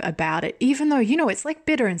positive about it, even though, it's like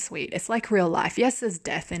bitter and sweet. It's like real life. Yes, there's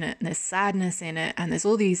death in it, and there's sadness in it, and there's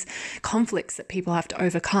all these conflicts that people have to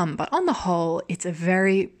overcome. But on the whole, it's a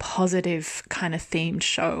very positive kind of themed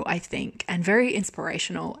show, I think, and very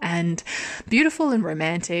inspirational and beautiful and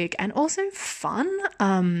romantic, and also fun,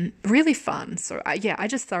 really fun. So I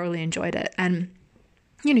just thoroughly enjoyed it. And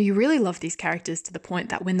you really love these characters to the point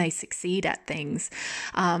that when they succeed at things,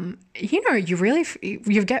 you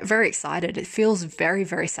get very excited. It feels very,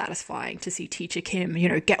 very satisfying to see Teacher Kim,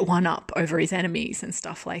 get one up over his enemies and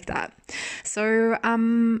stuff like that. So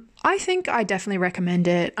I think I definitely recommend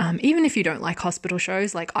it, even if you don't like hospital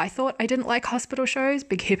shows. Like, I thought I didn't like hospital shows,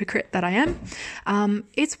 big hypocrite that I am.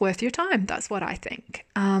 It's worth your time. That's what I think.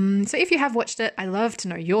 So if you have watched it, I'd love to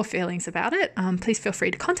know your feelings about it. Please feel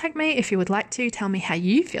free to contact me if you would like to tell me how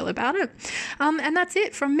you feel about it. And that's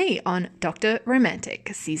it from me on Dr.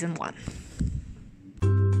 Romantic Season 1.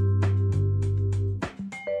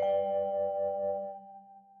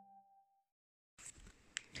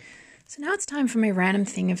 So now it's time for my random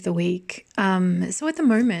thing of the week. So at the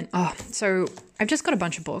moment, so I've just got a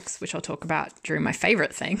bunch of books, which I'll talk about during my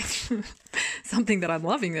favorite thing, something that I'm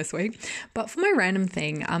loving this week. But for my random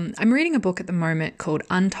thing, I'm reading a book at the moment called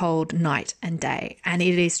Untold Night and Day, and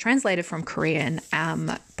it is translated from Korean and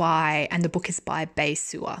the book is by Bae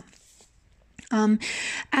Sua.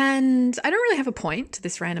 And I don't really have a point to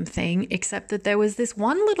this random thing, except that there was this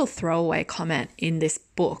one little throwaway comment in this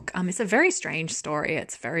book. It's a very strange story.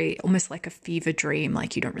 It's very almost like a fever dream,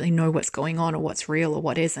 like you don't really know what's going on or what's real or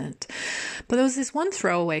what isn't. But there was this one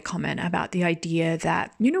throwaway comment about the idea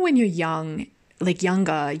that, when you're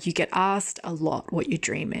younger, you get asked a lot what your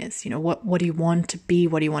dream is. What do you want to be?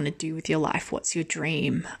 What do you want to do with your life? What's your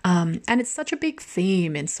dream? And it's such a big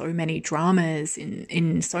theme in so many dramas,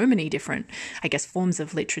 in so many different, I guess, forms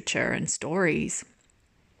of literature and stories.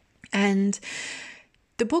 And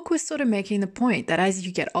the book was sort of making the point that as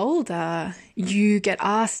you get older, you get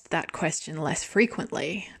asked that question less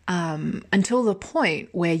frequently, until the point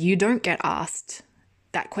where you don't get asked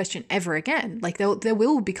that question ever again. Like there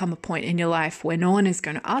will become a point in your life where no one is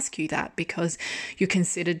going to ask you that because you're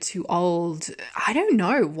considered too old, I don't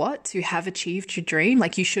know what, to have achieved your dream.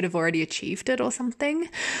 Like you should have already achieved it or something.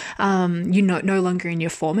 You're no longer in your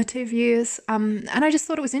formative years. And I just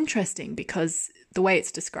thought it was interesting because the way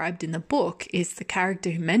it's described in the book is the character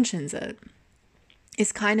who mentions it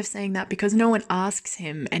is kind of saying that because no one asks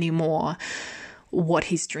him anymore what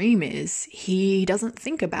his dream is, he doesn't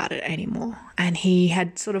think about it anymore. And he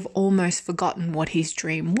had sort of almost forgotten what his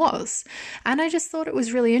dream was. And I just thought it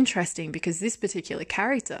was really interesting because this particular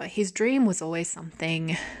character, his dream was always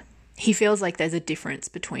something he feels like there's a difference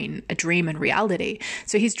between a dream and reality.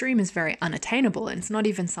 So his dream is very unattainable, and it's not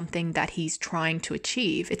even something that he's trying to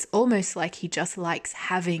achieve. It's almost like he just likes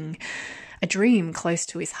having a dream close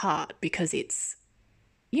to his heart because it's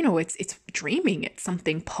dreaming. It's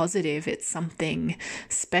something positive. It's something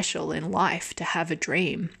special in life to have a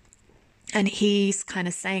dream. And he's kind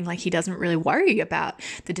of saying like he doesn't really worry about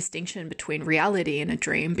the distinction between reality and a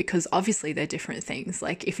dream because obviously they're different things.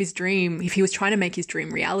 Like if he was trying to make his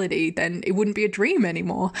dream reality, then it wouldn't be a dream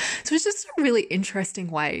anymore. So it's just a really interesting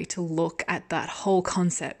way to look at that whole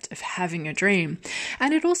concept of having a dream.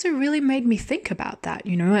 And it also really made me think about that,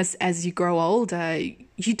 as you grow older,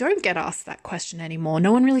 you don't get asked that question anymore.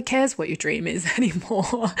 No one really cares what your dream is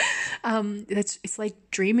anymore. It's like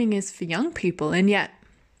dreaming is for young people, and yet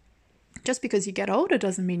just because you get older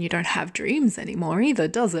doesn't mean you don't have dreams anymore either,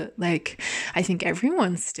 does it? Like, I think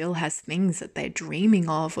everyone still has things that they're dreaming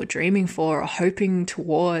of or dreaming for or hoping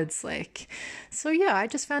towards. So yeah, I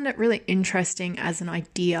just found it really interesting as an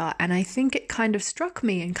idea. And I think it kind of struck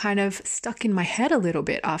me and kind of stuck in my head a little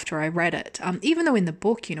bit after I read it. Even though in the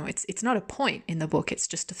book, it's not a point in the book, it's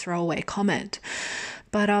just a throwaway comment.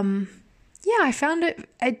 But yeah, I found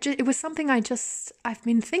it was something I've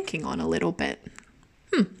been thinking on a little bit.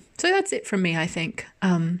 So that's it from me, I think,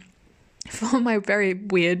 for my very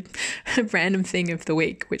weird random thing of the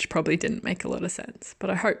week, which probably didn't make a lot of sense.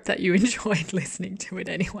 But I hope that you enjoyed listening to it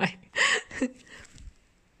anyway.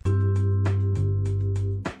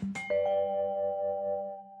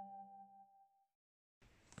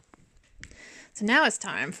 So now it's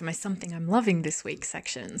time for my Something I'm Loving This Week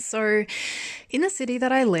section. So in the city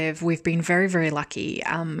that I live, we've been very, very lucky,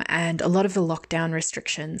 and a lot of the lockdown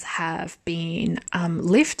restrictions have been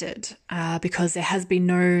lifted because there has been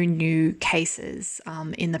no new cases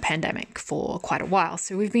in the pandemic for quite a while.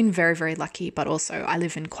 So we've been very, very lucky, but also I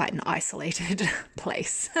live in quite an isolated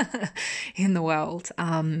place in the world.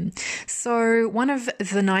 So one of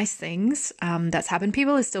the nice things that's happened,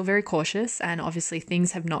 people are still very cautious, and obviously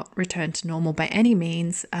things have not returned to normal by any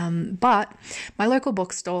means, but my local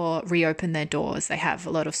bookstore reopened their doors. They have a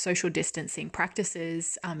lot of social distancing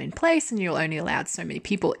practices in place, and you're only allowed so many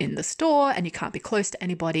people in the store, and you can't be close to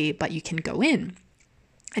anybody, but you can go in.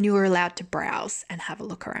 And you were allowed to browse and have a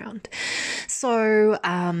look around. So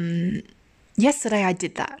yesterday I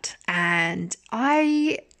did that, and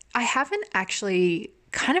I haven't actually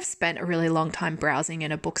kind of spent a really long time browsing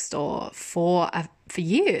in a bookstore for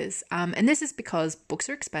years. And this is because books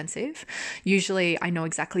are expensive. Usually I know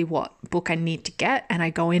exactly what book I need to get, and I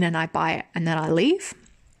go in and I buy it and then I leave.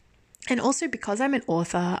 And also because I'm an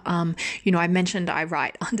author, I mentioned I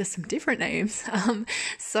write under some different names.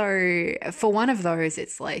 So for one of those,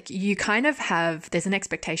 it's like you kind of there's an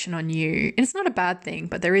expectation on you, and it's not a bad thing,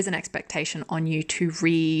 but there is an expectation on you to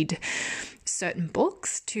read certain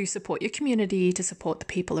books to support your community, to support the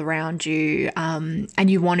people around you, and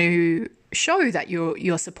you want to show that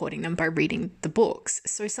you're supporting them by reading the books.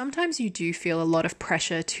 So sometimes you do feel a lot of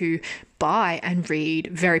pressure to buy and read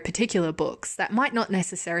very particular books that might not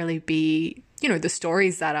necessarily be, the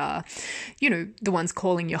stories that are, the ones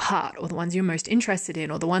calling your heart, or the ones you're most interested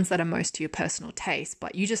in, or the ones that are most to your personal taste,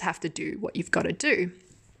 but you just have to do what you've got to do.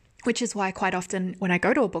 Which is why quite often when I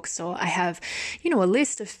go to a bookstore, I have, a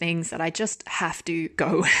list of things that I just have to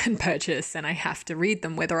go and purchase, and I have to read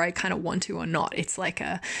them whether I kind of want to or not. It's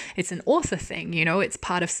it's an author thing, it's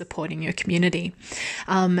part of supporting your community.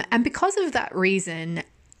 And because of that reason,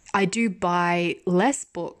 I do buy less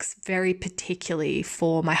books very particularly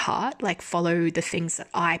for my heart, like follow the things that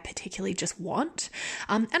I particularly just want.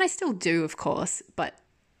 And I still do, of course, but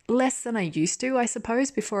less than I used to, I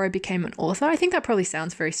suppose, before I became an author. I think that probably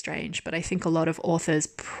sounds very strange, but I think a lot of authors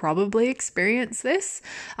probably experience this,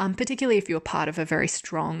 particularly if you're part of a very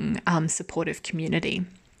strong, supportive community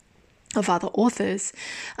of other authors.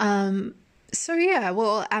 So yeah,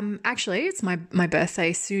 well, actually it's my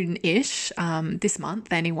birthday soon-ish, this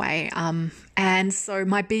month anyway. And so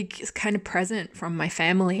my big kind of present from my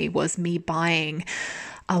family was me buying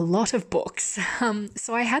a lot of books.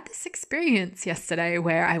 So I had this experience yesterday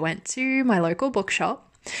where I went to my local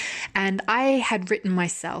bookshop, and I had written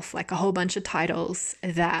myself like a whole bunch of titles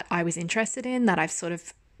that I was interested in, that I've sort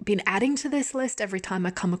of been adding to this list every time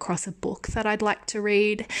I come across a book that I'd like to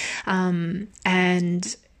read.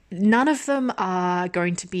 And none of them are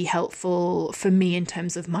going to be helpful for me in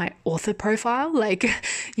terms of my author profile, like,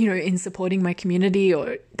 in supporting my community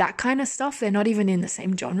or that kind of stuff. They're not even in the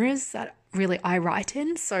same genres that really I write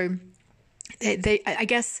in. So I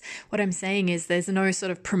guess what I'm saying is there's no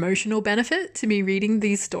sort of promotional benefit to me reading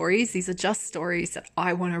these stories. These are just stories that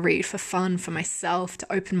I want to read for fun, for myself,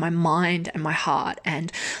 to open my mind and my heart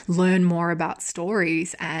and learn more about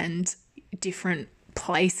stories and different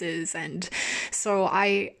places. And so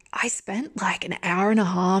I spent like an hour and a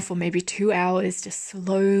half or maybe 2 hours just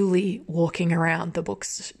slowly walking around the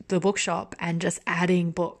bookshop and just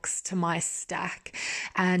adding books to my stack.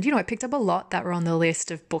 And, I picked up a lot that were on the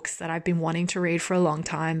list of books that I've been wanting to read for a long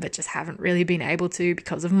time, but just haven't really been able to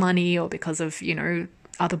because of money or because of,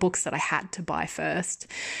 other books that I had to buy first.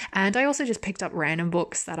 And I also just picked up random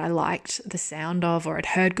books that I liked the sound of or had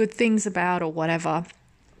heard good things about or whatever.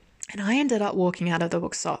 And I ended up walking out of the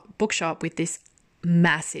bookshop with this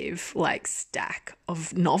massive stack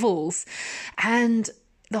of novels. And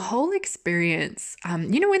the whole experience,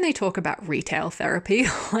 when they talk about retail therapy,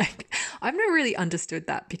 I've never really understood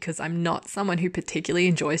that because I'm not someone who particularly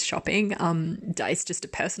enjoys shopping. It's just a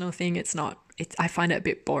personal thing. I find it a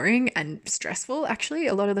bit boring and stressful actually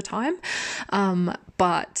a lot of the time.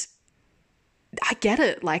 But I get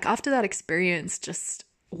it. After that experience, just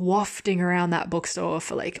wafting around that bookstore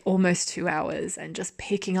for almost 2 hours and just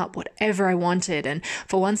picking up whatever I wanted. And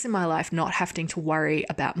for once in my life, not having to worry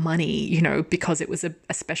about money, because it was a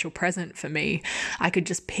special present for me. I could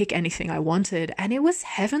just pick anything I wanted. And it was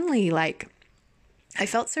heavenly. I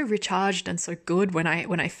felt so recharged and so good when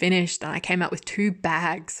I finished, and I came out with 2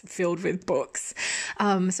 bags filled with books.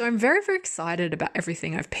 So I'm very, very excited about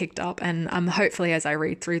everything I've picked up, and hopefully as I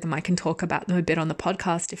read through them, I can talk about them a bit on the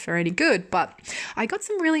podcast if they're any good. But I got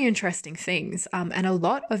some really interesting things, and a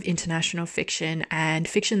lot of international fiction and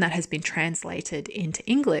fiction that has been translated into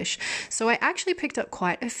English. So I actually picked up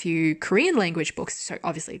quite a few Korean language books, so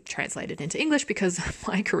obviously translated into English because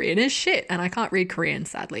my Korean is shit and I can't read Korean,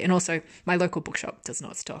 sadly. And also my local bookshop does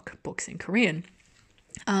not stock books in Korean.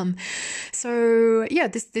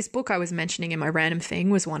 This book I was mentioning in my random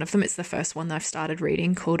thing was one of them. It's the first one that I've started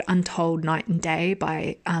reading, called Untold Night and Day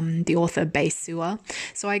by the author Bae Sua.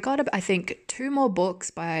 So I got, I think, 2 more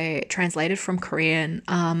books translated from Korean.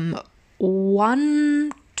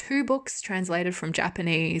 2 books translated from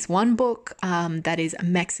Japanese, 1 book that is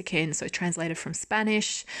Mexican, so translated from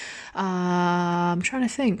Spanish. I'm trying to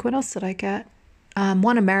think, what else did I get?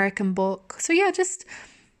 1 American book. So yeah,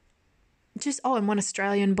 and 1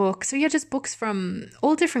 Australian book. So yeah, just books from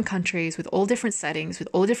all different countries with all different settings, with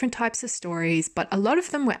all different types of stories. But a lot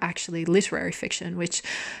of them were actually literary fiction, which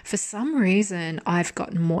for some reason I've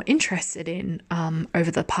gotten more interested in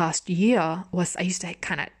over the past year. I used to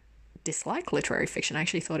kind of dislike literary fiction. I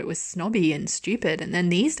actually thought it was snobby and stupid. And then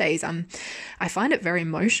these days I find it very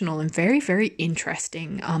emotional and very, very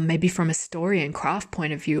interesting, maybe from a story and craft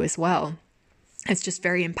point of view as well. It's just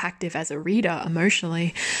very impactful as a reader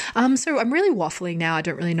emotionally. So I'm really waffling now. I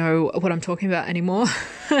don't really know what I'm talking about anymore,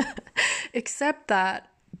 except that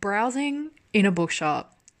browsing in a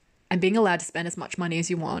bookshop and being allowed to spend as much money as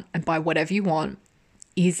you want and buy whatever you want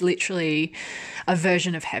is literally a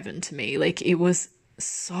version of heaven to me. It was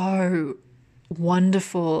so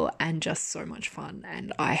wonderful and just so much fun,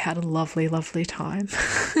 and I had a lovely, lovely time.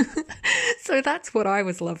 So that's what I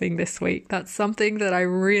was loving this week. That's something that I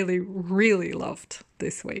really, really loved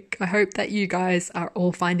this week. I hope that you guys are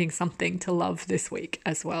all finding something to love this week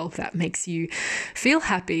as well that makes you feel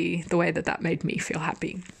happy the way that made me feel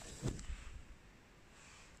happy.